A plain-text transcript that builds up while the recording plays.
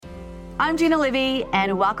I'm Gina Livy,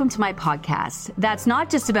 and welcome to my podcast. That's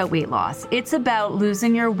not just about weight loss. It's about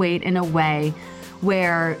losing your weight in a way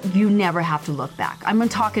where you never have to look back. I'm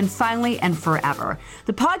talking finally and forever.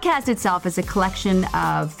 The podcast itself is a collection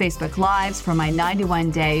of Facebook Lives from my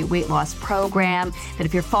 91-day weight loss program that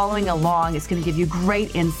if you're following along, it's going to give you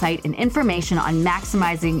great insight and information on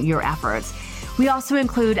maximizing your efforts. We also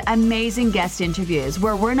include amazing guest interviews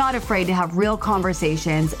where we're not afraid to have real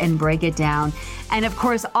conversations and break it down. And of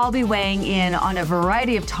course, I'll be weighing in on a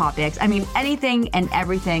variety of topics. I mean, anything and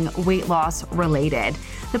everything weight loss related.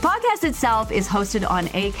 The podcast itself is hosted on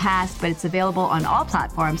Acast, but it's available on all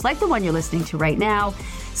platforms like the one you're listening to right now,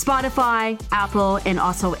 Spotify, Apple, and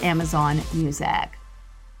also Amazon Music.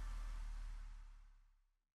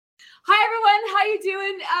 Hi, everyone. How you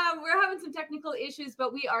doing? We're having some technical issues,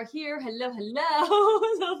 but we are here. Hello.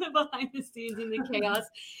 A little bit behind the scenes in the chaos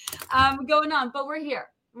going on, but we're here.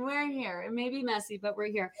 We're here. It may be messy, but we're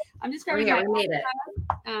here. I'm just grabbing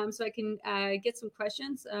so I can get some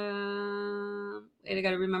questions. And I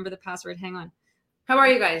got to remember the password. Hang on. How are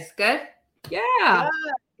you guys? Good? Yeah.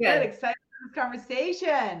 Good. Excited for this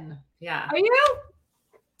conversation. Yeah. Are you?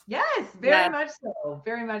 Yes, very much so.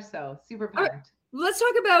 Very much so. Super pumped. Let's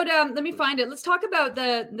talk about, let me find it. Let's talk about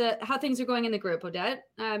the how things are going in the group, Odette.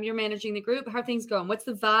 You're managing the group. How are things going? What's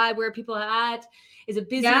the vibe? Where are people at? Is it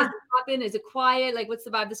busy? Is it popping? Is it quiet? Like, what's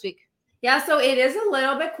the vibe this week? Yeah, so it is a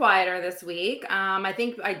little bit quieter this week. I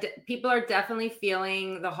think people are definitely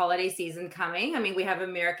feeling the holiday season coming. I mean, we have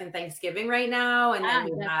American Thanksgiving right now, and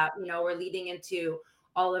then we have, we're leading into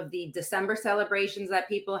all of the December celebrations that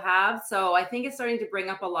people have. So I think it's starting to bring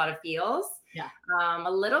up a lot of feels. Yeah.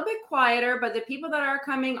 A little bit quieter, but the people that are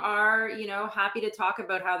coming are, happy to talk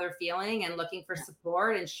about how they're feeling and looking for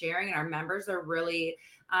support and sharing. And our members are really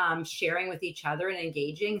sharing with each other and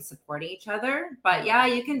engaging, supporting each other. But yeah,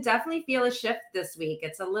 you can definitely feel a shift this week.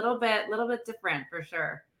 It's a little bit different for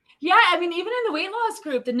sure. Yeah, I mean, even in the weight loss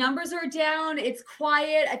group, the numbers are down. It's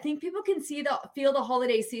quiet. I think people can feel the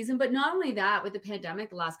holiday season, but not only that, with the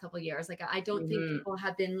pandemic the last couple of years, like I don't think people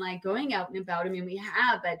have been like going out and about. I mean, we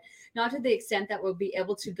have, but not to the extent that we'll be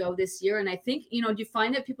able to go this year. And I think, do you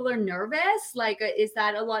find that people are nervous? Like, is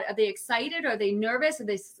that a lot? Are they excited? Are they nervous? Are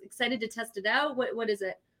they excited to test it out? What is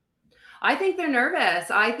it? I think they're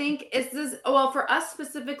nervous. I think for us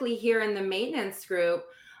specifically here in the maintenance group,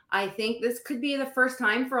 I think this could be the first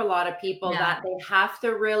time for a lot of people that they have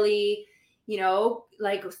to really,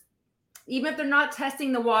 like, even if they're not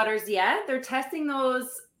testing the waters yet, they're testing those,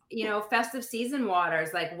 festive season waters.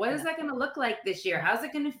 Like, what is that going to look like this year? How's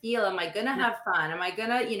it going to feel? Am I going to have fun? Am I going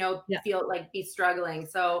to, feel like be struggling?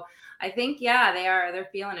 So I think, they're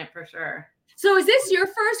feeling it for sure. So is this your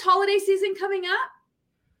first holiday season coming up?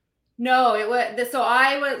 No, it was. So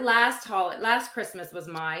I went last Christmas was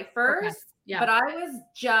my first. Okay. Yeah. But I was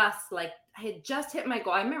I had just hit my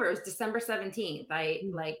goal. I remember it was December 17th. I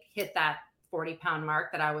hit that 40-pound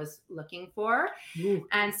mark that I was looking for.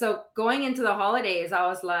 And so going into the holidays, I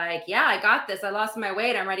was like, yeah, I got this. I lost my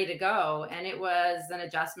weight. I'm ready to go. And it was an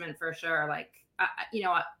adjustment for sure. Like,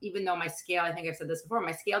 even though my scale, I think I've said this before,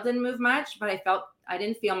 my scale didn't move much, but I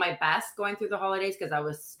didn't feel my best going through the holidays because I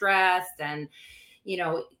was stressed and,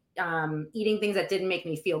 eating things that didn't make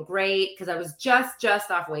me feel great because I was just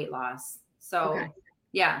off weight loss. So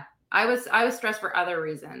yeah, I was stressed for other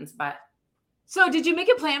reasons, but. So did you make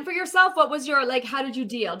a plan for yourself? What was your, how did you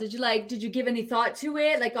deal? Did you give any thought to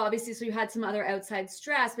it? Like, obviously, so you had some other outside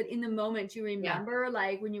stress, but in the moment, do you remember,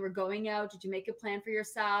 when you were going out, did you make a plan for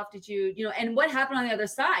yourself? Did you, and what happened on the other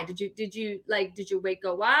side? Did your weight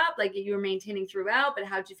go up? Like, you were maintaining throughout, but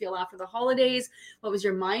how did you feel after the holidays? What was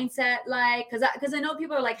your mindset like? Because I know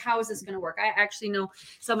people are like, how is this going to work? I actually know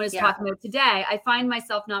someone is talking about today. I find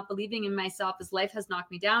myself not believing in myself as life has knocked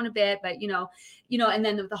me down a bit, but, and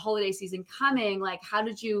then the holiday season coming, like, how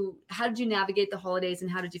did you navigate the holidays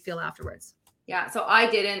and how did you feel afterwards? Yeah. So I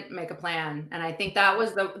didn't make a plan. And I think that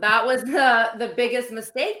was the biggest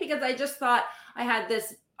mistake because I just thought I had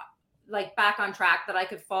this back on track that I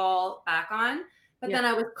could fall back on, but then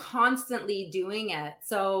I was constantly doing it.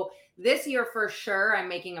 So this year for sure, I'm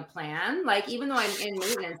making a plan. Like, even though I'm in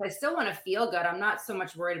maintenance, I still want to feel good. I'm not so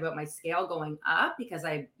much worried about my scale going up because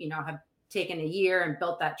I, have taken a year and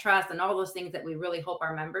built that trust and all those things that we really hope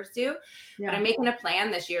our members do. But I'm making a plan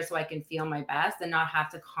this year so I can feel my best and not have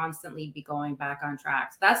to constantly be going back on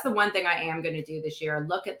track. So that's the one thing I am going to do this year.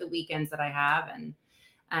 Look at the weekends that I have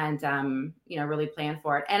and really plan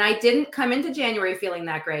for it. And I didn't come into January feeling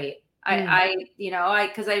that great.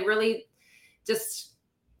 Because I really just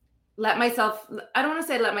let myself, I don't want to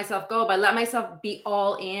say let myself go, but let myself be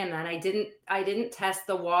all in. And I didn't test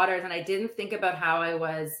the waters and I didn't think about how I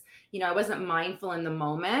was I wasn't mindful in the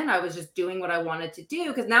moment. I was just doing what I wanted to do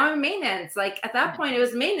because now I'm in maintenance. Like at that point, it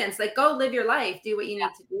was maintenance. Like go live your life, do what you need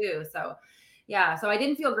to do. So yeah, so I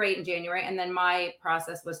didn't feel great in January. And then my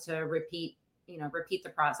process was to repeat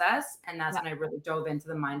the process. And that's when I really dove into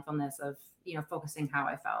the mindfulness of, focusing how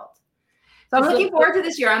I felt. So I'm looking forward to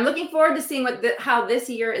this year. I'm looking forward to seeing how this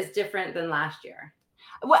year is different than last year.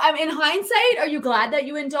 Well, I mean, in hindsight, are you glad that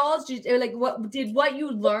you indulged? Like, what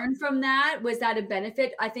you learn from that? Was that a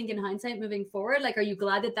benefit? I think in hindsight, moving forward, like, are you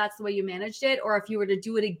glad that that's the way you managed it? Or if you were to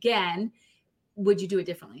do it again, would you do it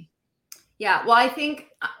differently? Yeah, well, I think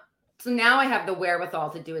so now I have the wherewithal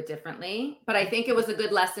to do it differently, but I think it was a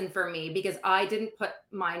good lesson for me because I didn't put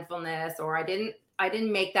mindfulness or I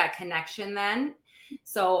didn't make that connection then.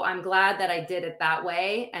 So I'm glad that I did it that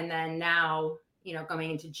way. And then now,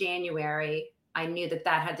 going into January, I knew that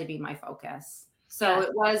had to be my focus. So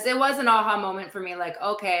it was an aha moment for me. Like,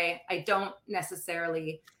 okay, I don't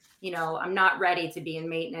necessarily, I'm not ready to be in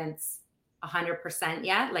maintenance 100%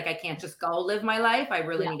 yet. Like I can't just go live my life. I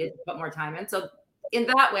really needed to put more time in. So in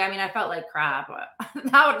that way, I mean, I felt like crap.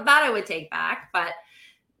 that I would take back, but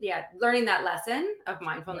yeah, learning that lesson of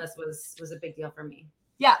mindfulness was a big deal for me.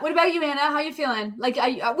 Yeah. What about you, Anna? How are you feeling? Like, where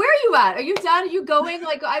are you at? Are you down? Are you going?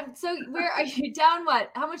 Like, where are you down?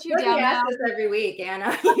 What? How much are you down now? This every week,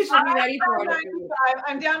 Anna. You should be ready for it.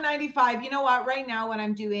 I'm down 95. You know what? Right now, what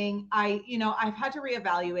I'm doing, I've had to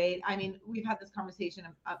reevaluate. I mean, we've had this conversation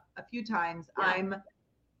a few times. Yeah.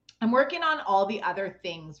 I'm working on all the other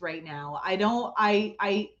things right now. I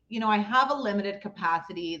have a limited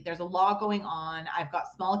capacity. There's a lot going on. I've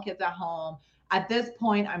got small kids at home. At this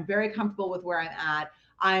point, I'm very comfortable with where I'm at.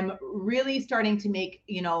 I'm really starting to make,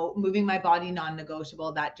 moving my body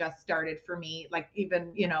non-negotiable. That just started for me. Like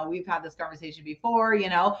even, we've had this conversation before,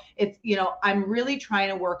 it's, I'm really trying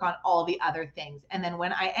to work on all the other things. And then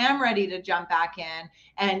when I am ready to jump back in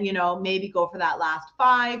and, maybe go for that last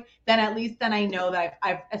 5, then at least then I know that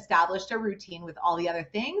I've established a routine with all the other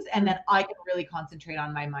things. And then I can really concentrate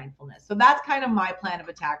on my mindfulness. So that's kind of my plan of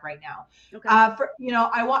attack right now. Okay.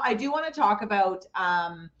 I do want to talk about,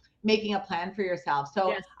 making a plan for yourself. So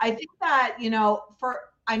yes. I think that,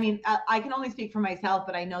 I can only speak for myself,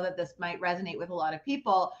 but I know that this might resonate with a lot of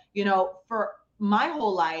people. For my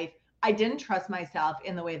whole life, I didn't trust myself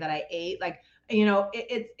in the way that I ate. Like,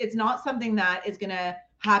 it's not something that is going to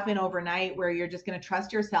happen overnight where you're just going to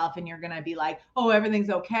trust yourself and you're going to be like, oh,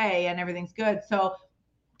 everything's okay and everything's good. So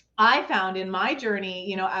I found in my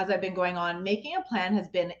journey, as I've been going on, making a plan has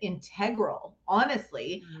been integral,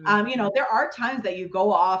 honestly. Mm-hmm. There are times that you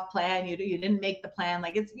go off plan, you didn't make the plan.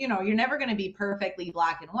 Like it's, you're never going to be perfectly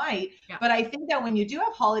black and white. Yeah. But I think that when you do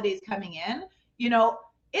have holidays coming in,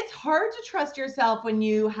 it's hard to trust yourself when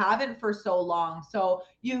you haven't for so long. So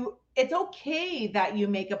it's okay that you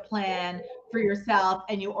make a plan for yourself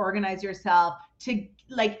and you organize yourself to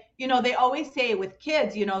they always say with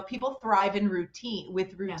kids, people thrive in routine. Yeah.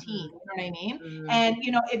 You know what I mean? Mm-hmm. And,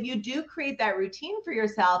 if you do create that routine for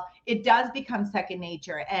yourself, it does become second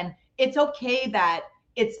nature. And it's okay that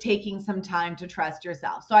it's taking some time to trust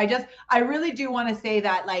yourself. So I really do want to say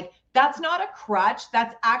that that's not a crutch.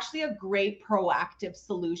 That's actually a great proactive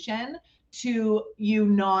solution to you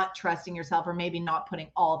not trusting yourself or maybe not putting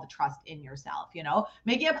all the trust in yourself.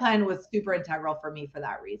 Making a plan was super integral for me for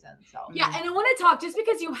that reason. So yeah. And I want to talk, just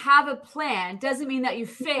because you have a plan doesn't mean that you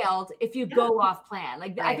failed if you go off plan.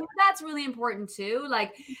 Like right. I think that's really important too.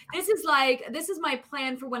 Like this is my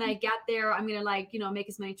plan for when I get there. I'm going to make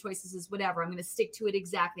as many choices as whatever. I'm going to stick to it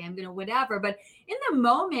exactly. I'm going to whatever. But in the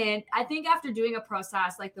moment, I think after doing a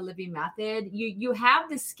process like the Living Method, you have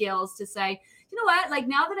the skills to say, you know what, like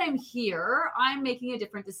now that I'm here, I'm making a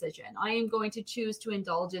different decision. I am going to choose to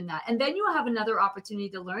indulge in that. And then you have another opportunity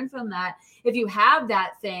to learn from that. If you have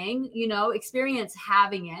that thing, experience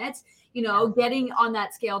having it, getting on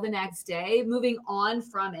that scale the next day, moving on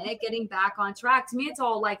from it, getting back on track. To me, it's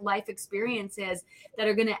all like life experiences that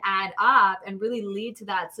are going to add up and really lead to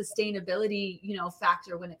that sustainability,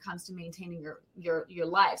 factor when it comes to maintaining your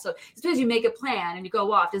life. So just because you make a plan and you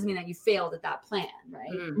go off doesn't mean that you failed at that plan, right?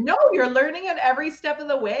 No, you're learning at every step of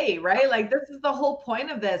the way, right? Like this is the whole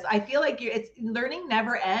point of this. I feel like it's learning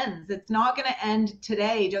never ends. It's not going to end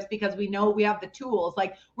today just because we know we have the tools.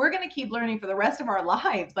 Like we're going to keep learning for the rest of our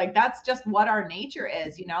lives. Like that's just what our nature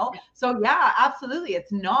is, So yeah, absolutely.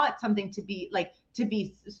 It's not something to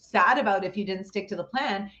be sad about if you didn't stick to the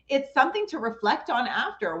plan. It's something to reflect on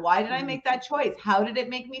after. Why did I make that choice? How did it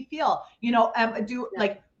make me feel?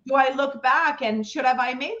 Do I look back and should have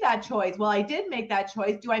I made that choice? Well, I did make that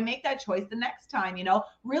choice. Do I make that choice the next time?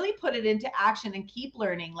 Really put it into action and keep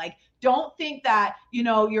learning. Like Don't think that,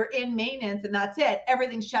 you're in maintenance and that's it.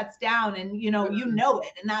 Everything shuts down and, you know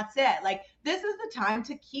it and that's it. Like, this is the time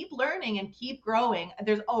to keep learning and keep growing.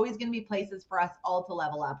 There's always going to be places for us all to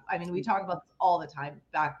level up. I mean, we talk about this all the time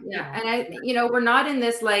back. Yeah. And we're not in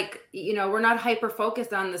this, like, we're not hyper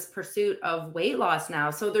focused on this pursuit of weight loss now.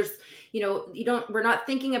 So there's, we're not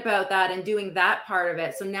thinking about that and doing that part of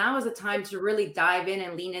it. So now is a time to really dive in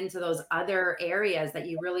and lean into those other areas that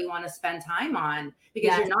you really want to spend time on,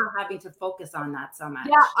 because you're not having to focus on that so much.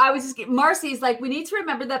 Yeah, Marcy's like, we need to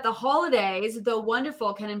remember that the holidays, though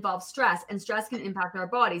wonderful, can involve stress, and stress can impact our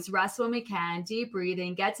bodies. Rest when we can, deep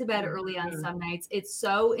breathing, get to bed early on some nights. It's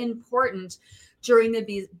so important during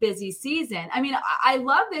the busy season. I mean, I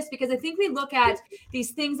love this because I think we look at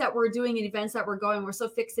these things that we're doing and events that we're going, we're so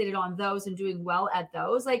fixated on those and doing well at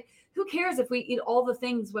those. Like, who cares if we eat all the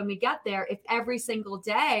things when we get there, if every single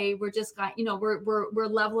day we're just got, we're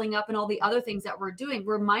leveling up in all the other things that we're doing.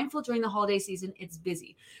 We're mindful during the holiday season. It's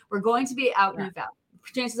busy. We're going to be out and about.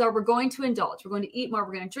 Chances are we're going to indulge. We're going to eat more.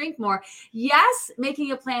 We're going to drink more. Yes,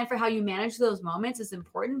 making a plan for how you manage those moments is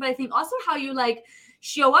important, but I think also how you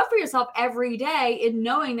show up for yourself every day in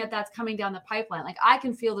knowing that that's coming down the pipeline. Like, I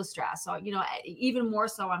can feel the stress. So, even more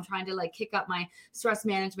so, I'm trying to kick up my stress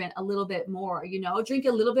management a little bit more, drink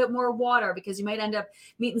a little bit more water, because you might end up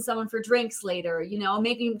meeting someone for drinks later,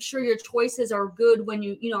 making sure your choices are good when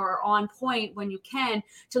you, are on point when you can,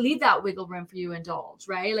 to leave that wiggle room for you to indulge,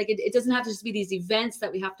 right? Like, it doesn't have to just be these events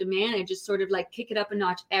that we have to manage. Just sort of kick it up a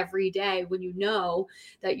notch every day when you know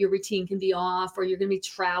that your routine can be off, or you're going to be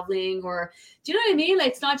traveling, or do you know what I mean?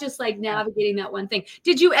 Like, it's not just navigating that one thing.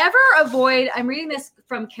 Did you ever avoid, I'm reading this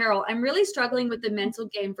from Carol, I'm really struggling with the mental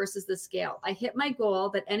game versus the scale. I hit my goal,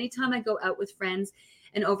 but anytime I go out with friends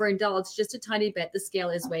and overindulge just a tiny bit, the scale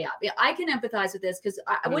is way up. Yeah, I can empathize with this because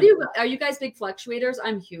are you guys big fluctuators?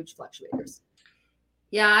 I'm huge fluctuators.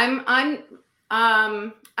 Yeah,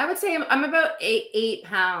 I would say I'm about eight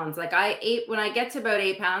pounds. Like, when I get to about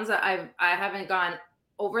 8 pounds, I haven't gone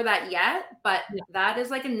over that yet, but that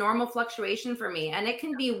is like a normal fluctuation for me. And it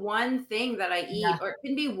can be one thing that I eat, or it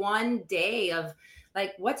can be one day of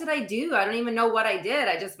what did I do? I don't even know what I did.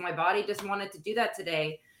 My body just wanted to do that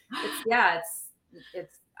today. I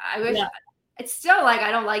wish it's still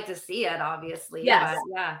I don't like to see it, obviously. Yes.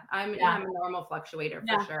 But I'm a normal fluctuator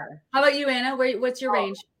for sure. How about you, Anna? What's your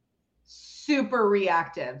range? Super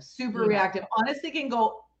reactive. Honestly, can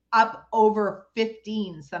go up over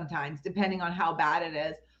 15 sometimes, depending on how bad it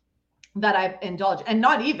is that I've indulged. And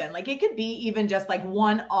not even it could be even just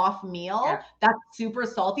one off meal that's super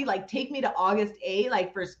salty. Take me to August A,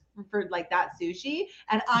 for that sushi,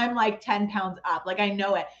 and I'm 10 pounds up. I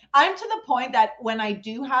know it. I'm to the point that when I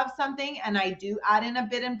do have something and I do add in a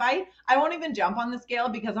bit and bite, I won't even jump on the scale,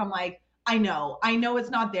 because I'm I know it's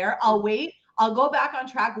not there. I'll wait. I'll go back on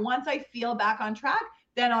track. Once I feel back on track,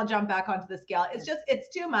 then I'll jump back onto the scale.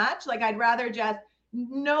 It's too much. I'd rather just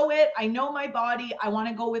know it. I know my body. I want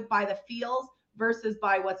to go by the feels versus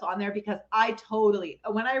by what's on there, because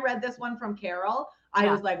when I read this one from Carol, I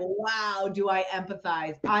was wow, do I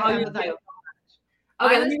empathize? I empathize so much.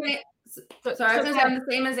 Okay, I was gonna say I'm the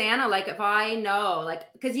same as Anna. If I know,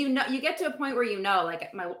 because you get to a point where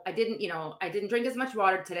I didn't drink as much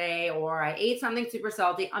water today, or I ate something super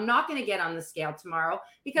salty. I'm not gonna get on the scale tomorrow,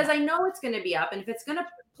 because I know it's gonna be up, and if it's gonna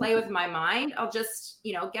play with my mind, I'll just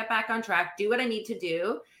get back on track, do what I need to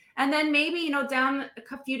do. And then maybe, down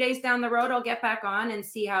a few days down the road, I'll get back on and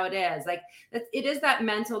see how it is. It is that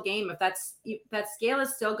mental game. If that scale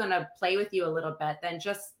is still going to play with you a little bit, then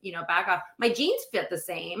just, back off. My jeans fit the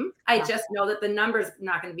same. I just know that the number's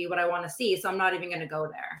not going to be what I want to see. So I'm not even going to go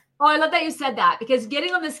there. Oh, I love that you said that, because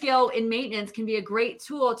getting on the scale in maintenance can be a great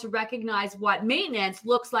tool to recognize what maintenance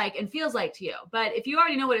looks like and feels like to you. But if you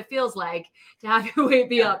already know what it feels like to have your weight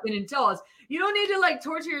be up and indulge, you don't need to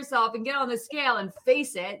torture yourself and get on the scale and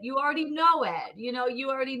face it. You already know it. You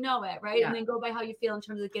already know it, right? Yeah. And then go by how you feel in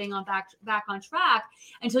terms of getting on back on track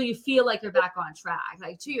until you feel like you're back on track.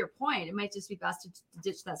 To your point, it might just be best to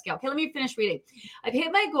ditch that scale. Okay, let me finish reading. I've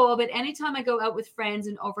hit my goal, but anytime I go out with friends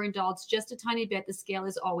and overindulge just a tiny bit, the scale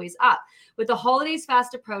is always up. With the holidays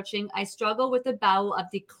fast approaching, I struggle with the battle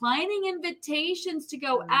of declining invitations to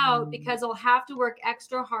go out, because I'll have to work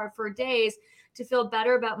extra hard for days to feel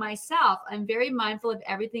better about myself. I'm very mindful of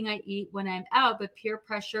everything I eat when I'm out, but peer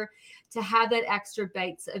pressure to have that extra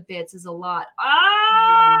bits is a lot.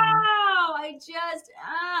 I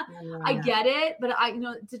get it, but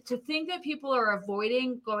to think that people are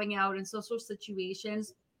avoiding going out in social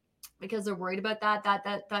situations because they're worried about that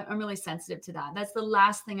I'm really sensitive to that. That's the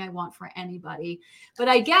last thing I want for anybody. But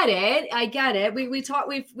I get it. We've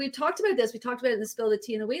talked about this. We talked about it in the Spill the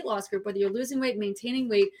Tea in the weight loss group, whether you're losing weight, maintaining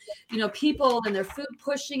weight, people and their food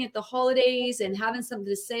pushing at the holidays and having something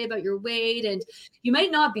to say about your weight. And you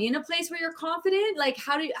might not be in a place where you're confident. Like,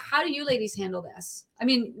 how do you ladies handle this? I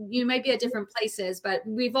mean, you might be at different places, but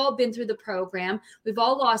we've all been through the program. We've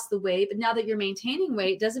all lost the weight, but now that you're maintaining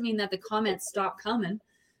weight, doesn't mean that the comments stop coming.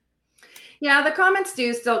 Yeah, the comments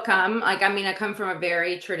do still come. Like, I mean, I come from a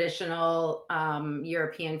very traditional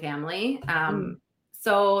European family.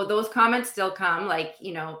 So those comments still come, like,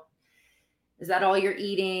 is that all you're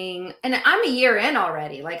eating? And I'm a year in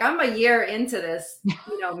already. Like, I'm a year into this,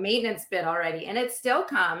 maintenance bit already, and it still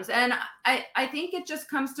comes. And I think it just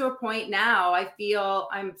comes to a point now. I feel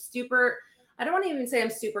I don't want to even say I'm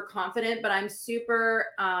super confident, but I'm super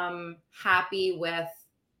happy with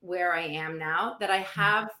where I am now, that I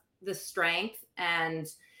have the strength and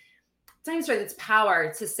it's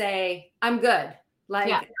power to say, I'm good.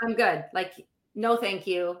 Like, I'm good. Like, no, thank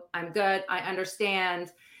you. I'm good. I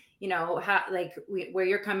understand, where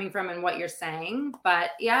you're coming from and what you're saying.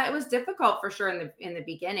 But yeah, it was difficult for sure in the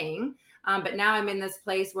beginning. But now I'm in this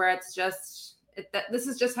place where it's just, this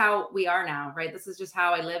is just how we are now, right? This is just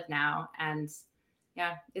how I live now. And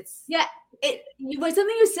it was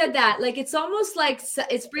something you said that, like, it's almost like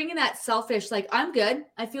it's bringing that selfish, like, I'm good,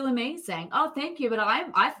 I feel amazing, oh, thank you, but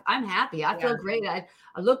I'm happy, I feel great, I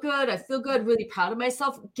look good, I feel good, really proud of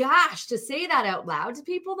myself. Gosh, to say that out loud to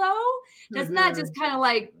people though, doesn't that just kind of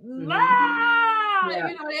like, who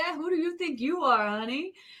do you think you are,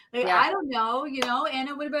 honey? Like, I don't know,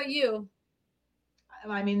 Anna, what about you?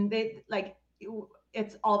 I mean,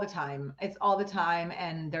 it's all the time. It's all the time.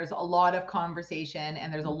 And there's a lot of conversation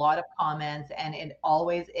and there's a lot of comments, and it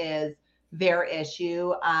always is their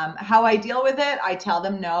issue. How I deal with it, I tell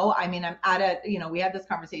them no. I mean, I'm at we had this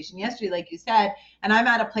conversation yesterday, like you said, and I'm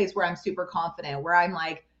at a place where I'm super confident, where I'm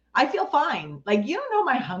like, I feel fine. Like, you don't know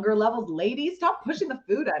my hunger levels, ladies. Stop pushing the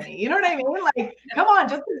food at me. You know what I mean? Like, come on,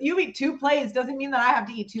 just because you eat 2 plates doesn't mean that I have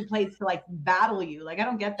to eat 2 plates to like battle you. Like, I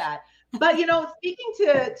don't get that. But, speaking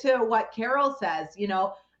to what Carol says, I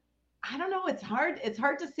don't know. It's hard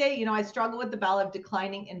to say, I struggle with the battle of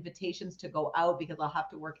declining invitations to go out because I'll have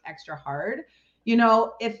to work extra hard.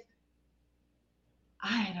 If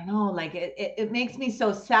I don't know, like it makes me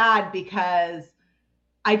so sad, because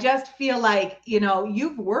I just feel like,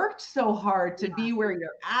 you've worked so hard to be where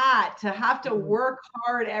you're at, to have to work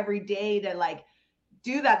hard every day to like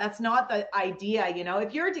do that. That's not the idea.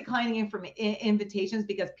 If you're declining invitations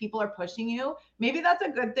because people are pushing you, maybe that's a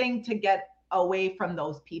good thing to get away from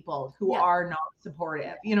those people who are not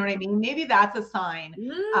supportive. You know what I mean? Maybe that's a sign.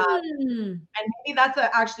 And maybe that's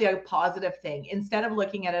actually a positive thing, instead of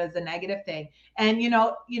looking at it as a negative thing. And,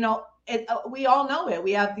 we all know it.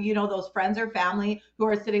 We have, those friends or family who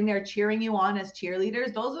are sitting there cheering you on as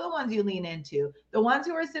cheerleaders. Those are the ones you lean into. The ones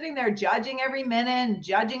who are sitting there judging every minute and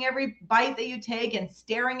judging every bite that you take and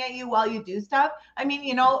staring at you while you do stuff. I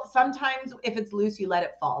mean, sometimes if it's loose, you let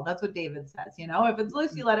it fall. That's what David says. If it's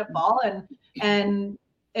loose, you let it fall. And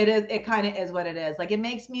it kind of is what it is. Like, it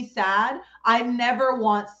makes me sad. I never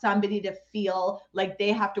want somebody to feel like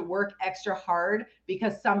they have to work extra hard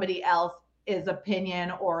because somebody else is opinion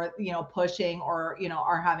or, pushing or,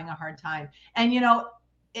 are having a hard time. And,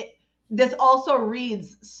 this also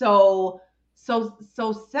reads so sad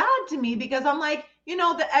to me, because I'm like,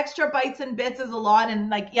 the extra bites and bits is a lot. And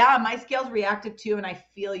like, yeah, my scale's reactive too. And I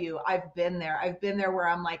feel you. I've been there where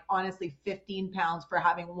I'm like, honestly, 15 pounds for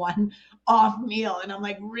having one off meal. And I'm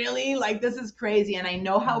like, really? Like, this is crazy. And I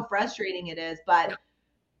know how frustrating it is, but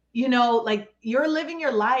like, you're living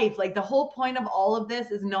your life. Like, the whole point of all of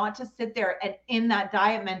this is not to sit there and in that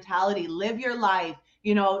diet mentality, live your life,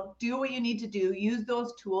 do what you need to do, use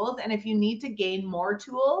those tools. And if you need to gain more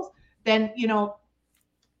tools, then,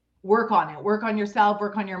 work on it, work on yourself,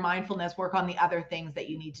 work on your mindfulness, work on the other things that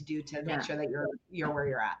you need to do to make sure that you're where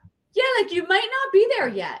you're at. Yeah, like, you might not be there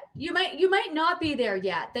yet. You might not be there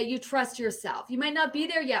yet, that you trust yourself. You might not be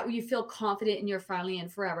there yet where you feel confident in your finally and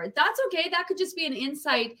forever. That's okay. That could just be an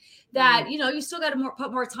insight that, you still got to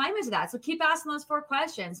put more time into that. So keep asking those 4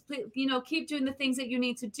 questions. Please, keep doing the things that you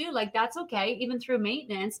need to do. Like, that's okay. Even through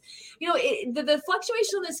maintenance, the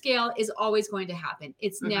fluctuation on the scale is always going to happen.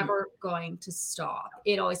 It's never going to stop.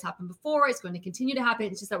 It always happened before. It's going to continue to happen.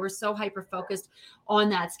 It's just that we're so hyper focused on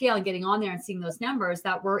that scale and getting on there and seeing those numbers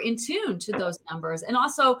that we're in tune to those numbers. And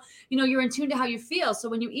also, you're in tune to how you feel. So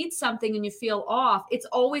when you eat something and you feel off, it's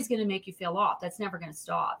always going to make you feel off. That's never going to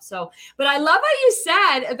stop. So, but I love what you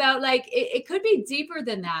said about like, it could be deeper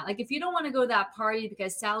than that. Like if you don't want to go to that party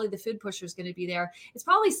because Sally, the food pusher, is going to be there, it's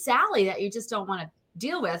probably Sally that you just don't want to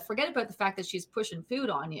deal with. Forget about the fact that she's pushing food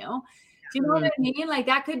on you. Do you know what I mean? Like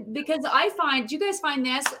that could, because do you guys find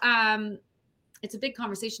this, it's a big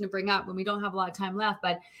conversation to bring up when we don't have a lot of time left,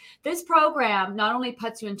 but this program not only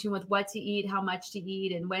puts you in tune with what to eat, how much to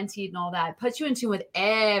eat, and when to eat and all that, puts you in tune with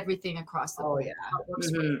everything across the board. How it works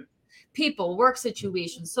for you. People, work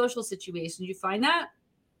situations, social situations. You find that?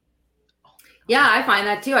 Yeah, I find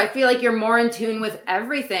that too. I feel like you're more in tune with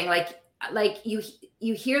everything. Like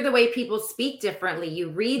you hear the way people speak differently. You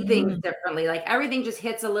read things differently. Like everything just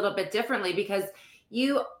hits a little bit differently because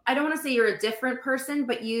I don't want to say you're a different person,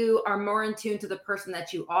 but you are more in tune to the person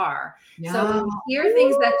that you are. Yeah. So when you hear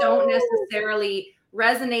things that don't necessarily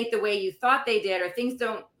resonate the way you thought they did, or things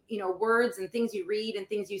don't, words and things you read and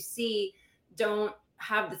things you see don't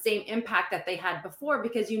have the same impact that they had before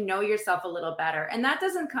because you know yourself a little better. And that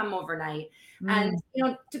doesn't come overnight. And,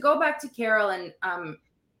 to go back to Carol and,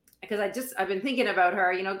 because I've been thinking about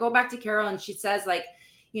her, go back to Carol and she says like,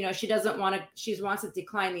 she wants to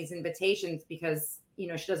decline these invitations because,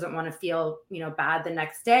 she doesn't want to feel, bad the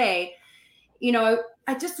next day.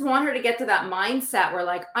 I just want her to get to that mindset where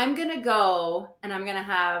like, I'm going to go and I'm going to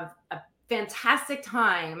have a fantastic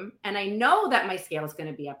time. And I know that my scale is going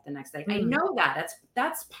to be up the next day. I know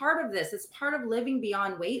that's part of this. It's part of living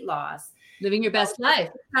beyond weight loss. Living your best life.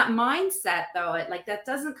 That mindset though, that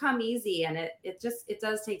doesn't come easy and it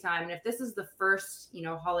does take time. And if this is the first,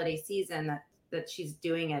 holiday season that she's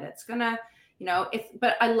doing it, it's gonna,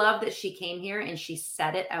 but I love that she came here and she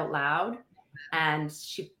said it out loud and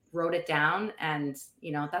she wrote it down and,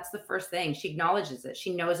 that's the first thing. She acknowledges it.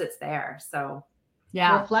 She knows it's there. So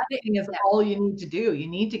yeah. Reflecting is all you need to do. You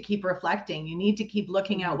need to keep reflecting. You need to keep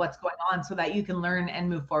looking at what's going on so that you can learn and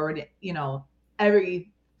move forward, every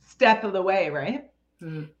step of the way, right?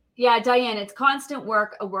 Yeah, Diane, it's constant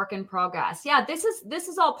work, a work in progress. Yeah, this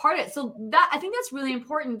is all part of it. So I think that's really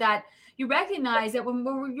important that you recognize that when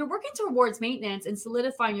you're working towards maintenance and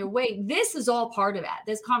solidifying your weight, this is all part of it.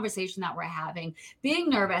 This conversation that we're having, being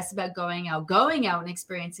nervous about going out and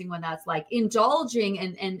experiencing what that's like, indulging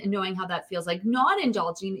and knowing how that feels like, not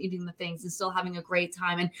indulging, eating the things and still having a great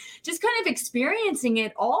time and just kind of experiencing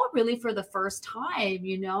it all really for the first time,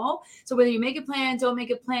 So whether you make a plan, don't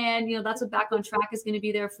make a plan, that's what Back on Track is going to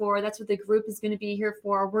be there for. That's what the group is going to be here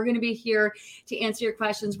for. We're going to be here to answer your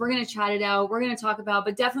questions. We're going to chat it out. We're going to talk about,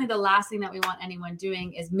 but definitely the last thing that we want anyone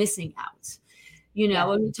doing is missing out.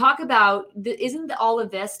 When we talk about isn't all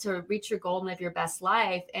of this to reach your goal and live your best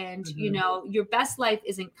life, and your best life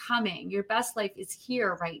isn't coming. Your best life is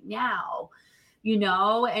here right now.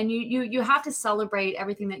 And you have to celebrate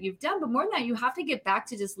everything that you've done, but more than that, you have to get back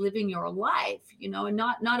to just living your life, and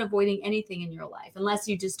not avoiding anything in your life, unless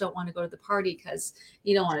you just don't want to go to the party because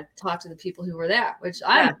you don't want to talk to the people who were there, which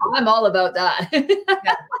I'm all about that. And,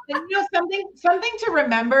 something to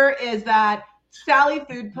remember is that Sally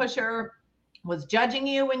Food Pusher was judging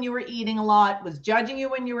you when you were eating a lot, was judging you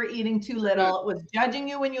when you were eating too little, was judging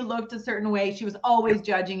you when you looked a certain way. She was always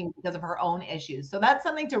judging you because of her own issues. So that's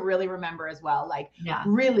something to really remember as well.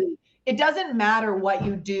 Really, it doesn't matter what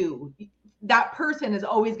you do. That person is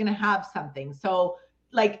always going to have something. So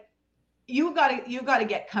you've got to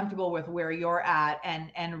get comfortable with where you're at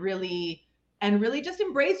and really just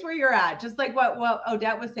embrace where you're at. Just like what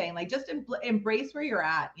Odette was saying, just embrace where you're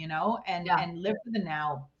at, and live for the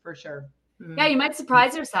now for sure. Yeah, you might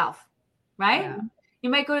surprise yourself, right? Yeah. You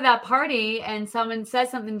might go to that party and someone says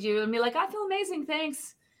something to you and be like, I feel amazing,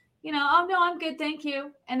 thanks. Oh no, I'm good, thank you.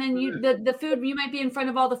 And then the food, you might be in front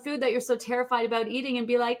of all the food that you're so terrified about eating and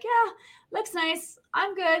be like, yeah, looks nice,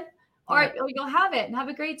 I'm good. Or you'll have it and have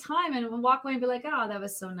a great time and walk away and be like, oh, that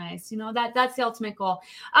was so nice. That's the ultimate goal.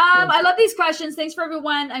 I love these questions. Thanks for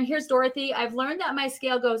everyone. And here's Dorothy. I've learned that my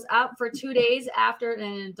scale goes up for 2 days after an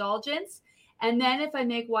indulgence. And then if I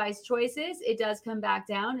make wise choices, it does come back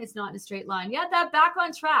down. It's not in a straight line. Yeah, that Back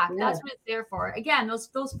on Track. Yeah. That's what it's there for. Again, those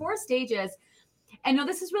 4 stages. And no,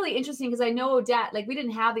 this is really interesting because I know Odette, we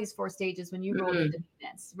didn't have these 4 stages when you rolled into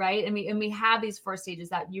maintenance, right? And we have these 4 stages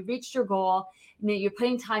that you reached your goal and that you're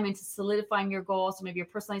putting time into solidifying your goal. So maybe you're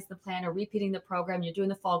personalizing the plan or repeating the program. You're doing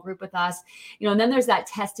the fall group with us, and then there's that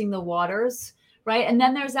testing the waters. Right. And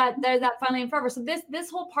then there's that finally and forever. So this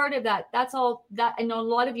whole part of that's all that I know a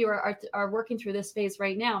lot of you are working through this phase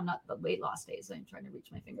right now, not the weight loss phase. I'm trying to reach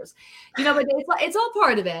my fingers, but it's all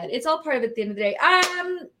part of it. It's all part of it at the end of the day.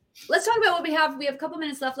 let's talk about what we have. We have a couple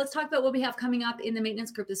minutes left. Let's talk about what we have coming up in the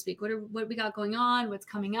maintenance group this week. What we got going on? What's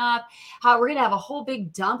coming up? How we're going to have a whole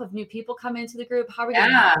big dump of new people come into the group. How are we going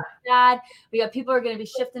to do that? We got people who are going to be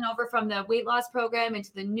shifting over from the weight loss program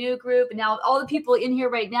into the new group. And now all the people in here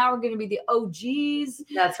right now are going to be the OGs.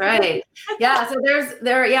 That's right. Yeah. So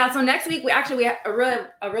So next week, we have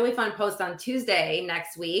a really fun post on Tuesday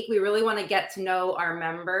next week. We really want to get to know our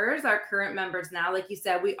members, our current members now. Like you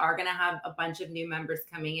said, we are going to have a bunch of new members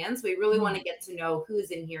coming in. So we really want to get to know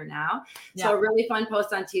who's in here now. Yeah. So a really fun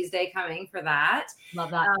post on Tuesday coming for that.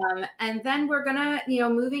 Love that. And then we're going to,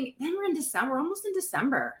 then we're in December, we're almost in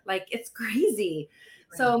December. Like it's crazy.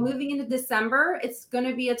 So moving into December, it's going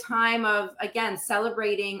to be a time of, again,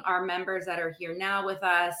 celebrating our members that are here now with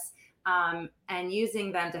us, and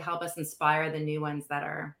using them to help us inspire the new ones that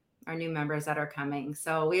are our new members that are coming.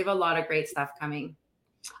 So we have a lot of great stuff coming.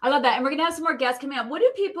 I love that. And we're going to have some more guests coming up. What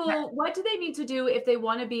do they need to do if they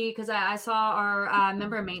want to be, because I saw our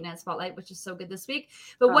member maintenance spotlight, which is so good this week.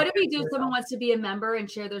 But what do we do if someone wants to be a member and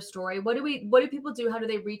share their story? What do people do? How do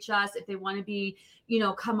they reach us if they want to be,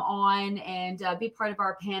 come on and be part of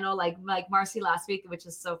our panel like Marcy last week, which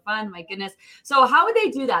is so fun. My goodness. So how would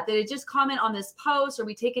they do that? Did they just comment on this post? Are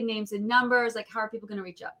we taking names and numbers? Like, how are people going to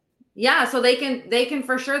reach out? Yeah, so they can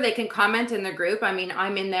for sure, they can comment in the group. I mean,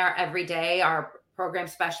 I'm in there every day. Our program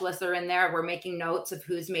specialists are in there. We're making notes of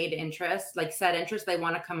who's made interest, said interest. They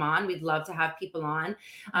want to come on. We'd love to have people on.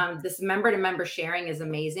 This member to member sharing is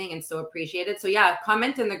amazing and so appreciated. So yeah,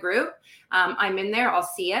 comment in the group. I'm in there. I'll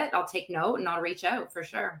see it. I'll take note and I'll reach out for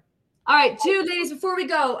sure. All right, 2 ladies, before we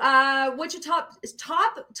go, what's your top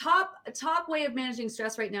way of managing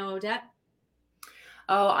stress right now, Odette?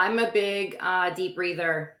 Oh, I'm a big deep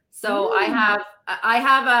breather. So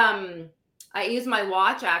I use my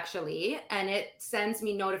watch actually, and it sends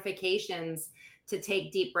me notifications to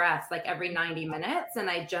take deep breaths every 90 minutes. And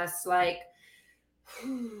I just that's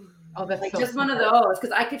just one of those,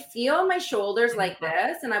 because I could feel my shoulders like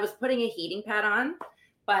this, and I was putting a heating pad on,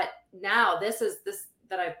 but now this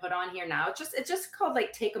that I put on here now, it's just called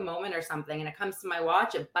take a moment or something. And it comes to my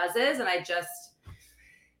watch, it buzzes, and I just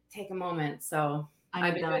take a moment. So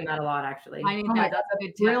I've been doing that a lot actually. I need that. That's a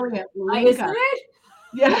good tip. Brilliant. Isn't it?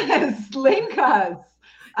 Yes, link us.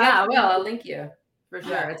 Yeah, I will. I'll link you for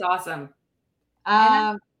sure. It's awesome.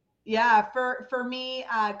 Yeah, for me,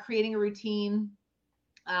 creating a routine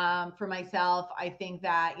for myself, I think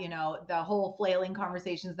that, the whole flailing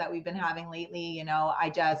conversations that we've been having lately,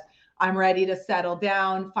 I'm ready to settle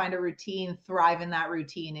down, find a routine, thrive in that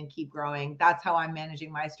routine, and keep growing. That's how I'm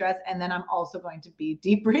managing my stress. And then I'm also going to be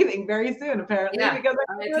deep breathing very soon, apparently, because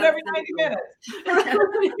I do it every 90 minutes.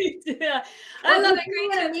 Yeah. I love it.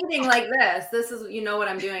 Great. In a meeting like this. This is, what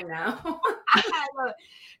I'm doing now. I love it.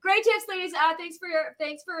 Great tips, ladies. Thanks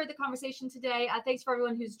for the conversation today. Thanks for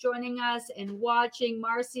everyone who's joining us and watching.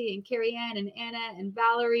 Marcy and Carrie Ann and Anna and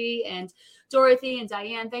Valerie and Dorothy and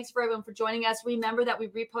Diane. Thanks for everyone for joining us. Remember that we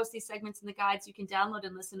repost these segments in the guides. You can download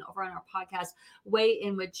and listen over on our podcast, Weigh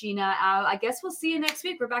In with Gina. I guess we'll see you next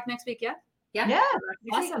week. We're back next week, yeah? Yeah.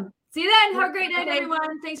 Awesome. See you then. Have a great night,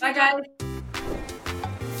 everyone. Thanks for joining.